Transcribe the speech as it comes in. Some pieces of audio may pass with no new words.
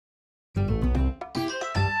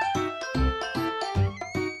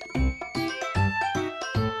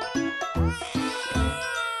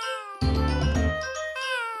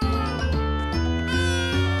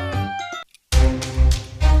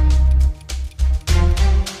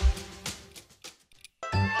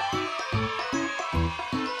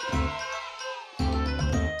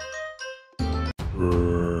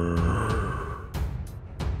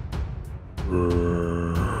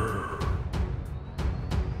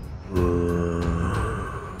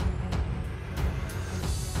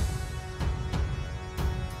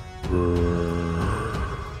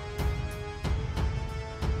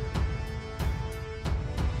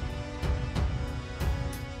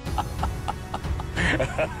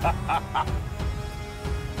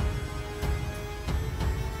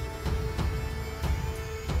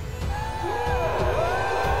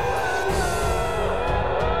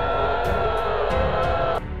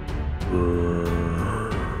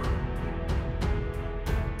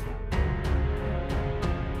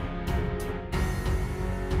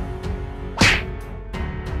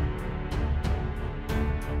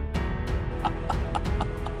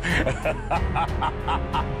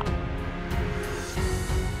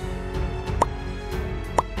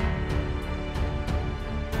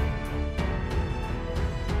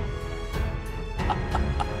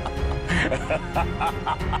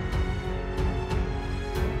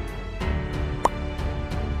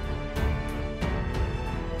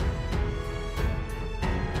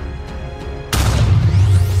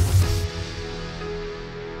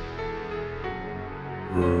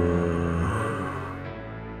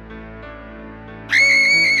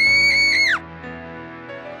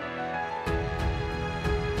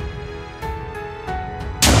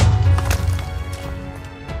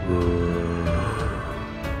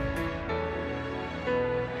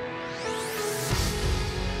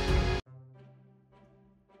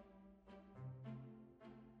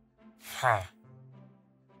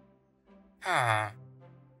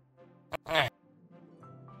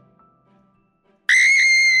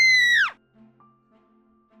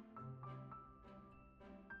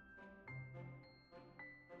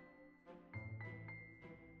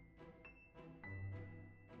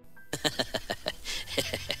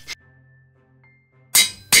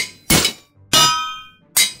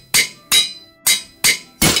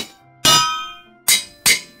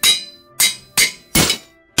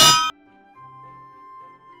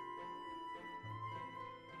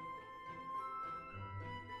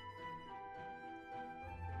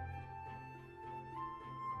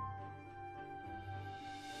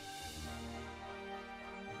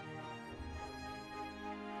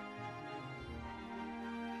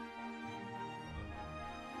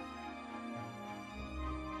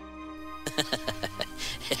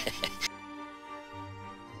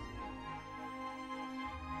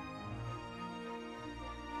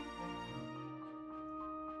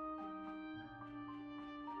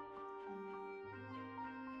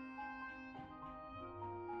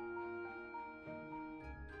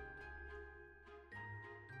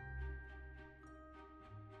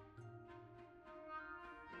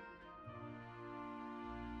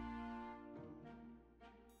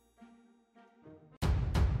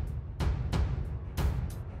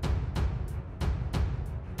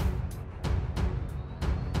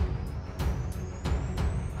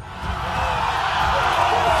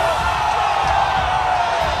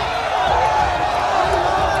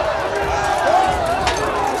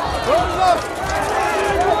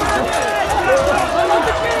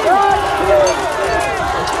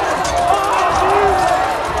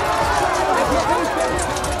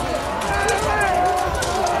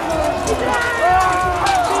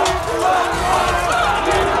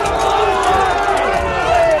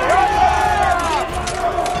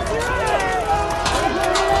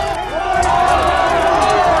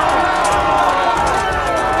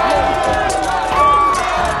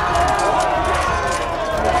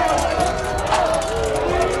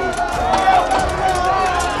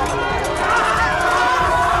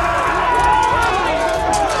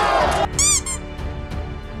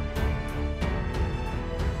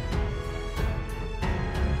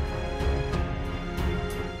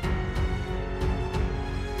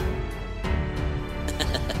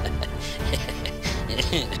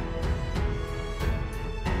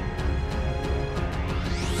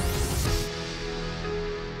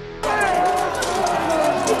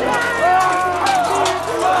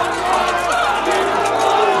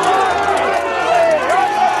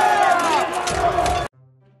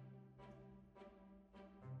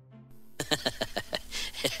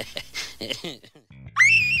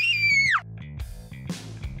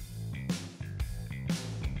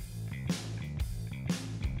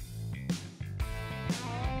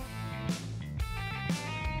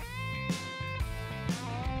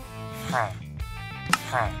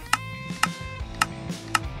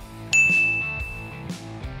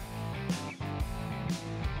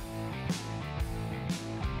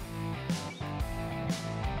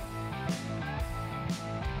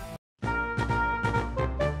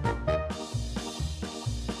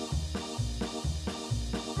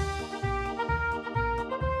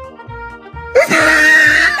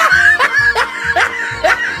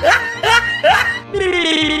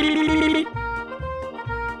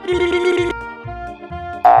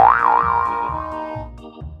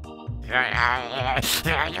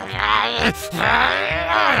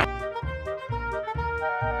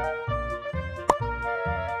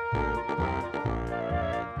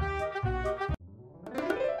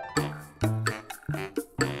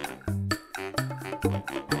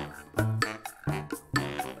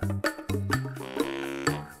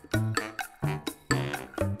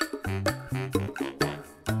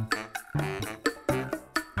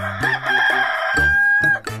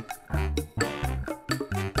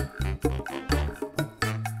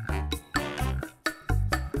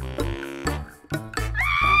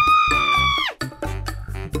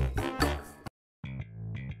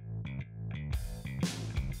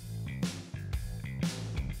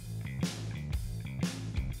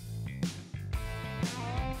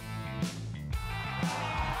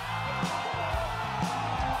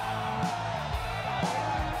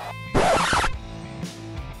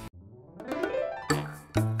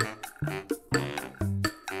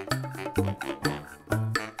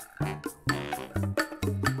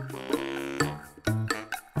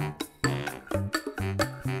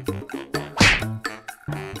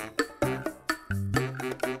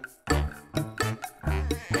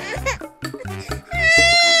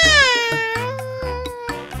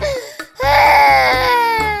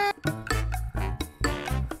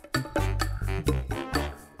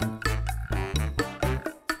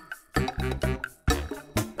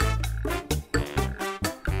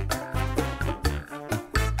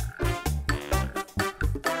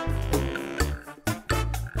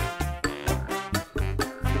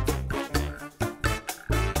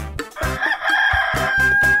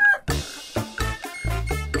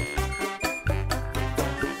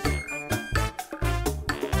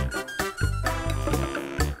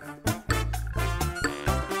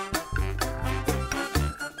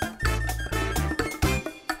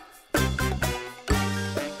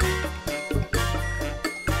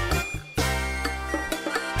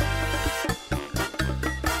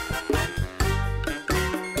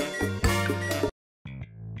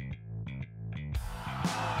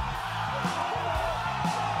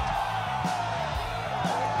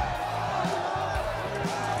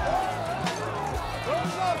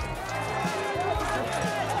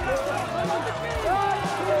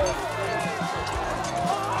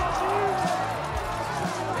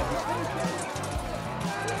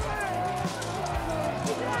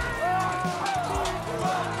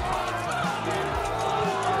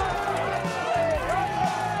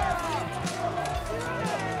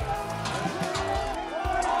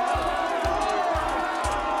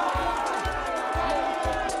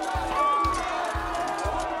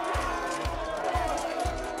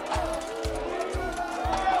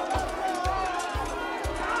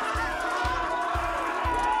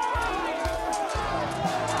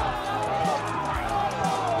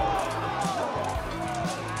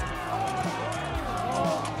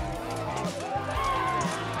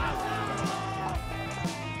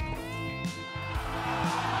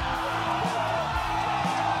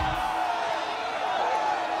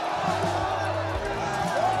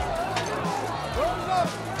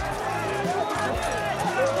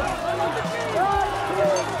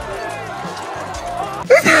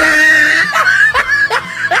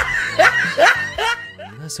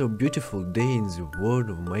so beautiful day in the world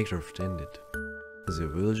of Minecraft ended. The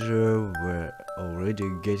villagers were already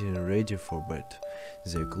getting ready for bed.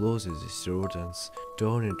 They closed the curtains,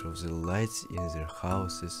 turned off the lights in their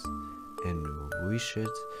houses, and wished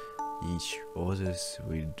each other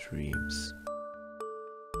sweet dreams.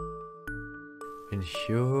 And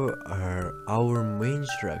here are our main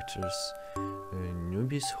characters.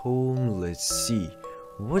 Noob's home. Let's see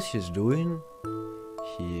what he's doing.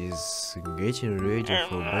 He is getting ready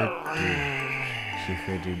for bed too. He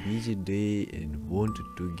had a busy day and wanted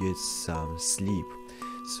to get some sleep,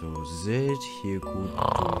 so that he could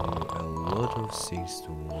do a lot of things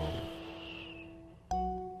tomorrow.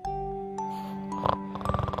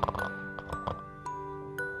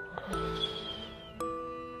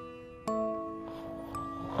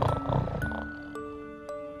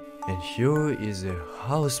 And here is a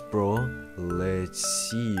house pro. Let's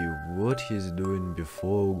see what he's doing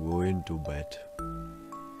before going to bed.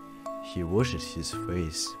 He washes his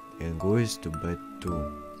face and goes to bed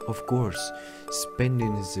too. Of course,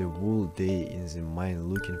 spending the whole day in the mine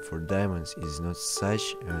looking for diamonds is not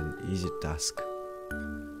such an easy task.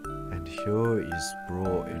 And here is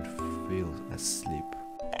Pro and Phil asleep.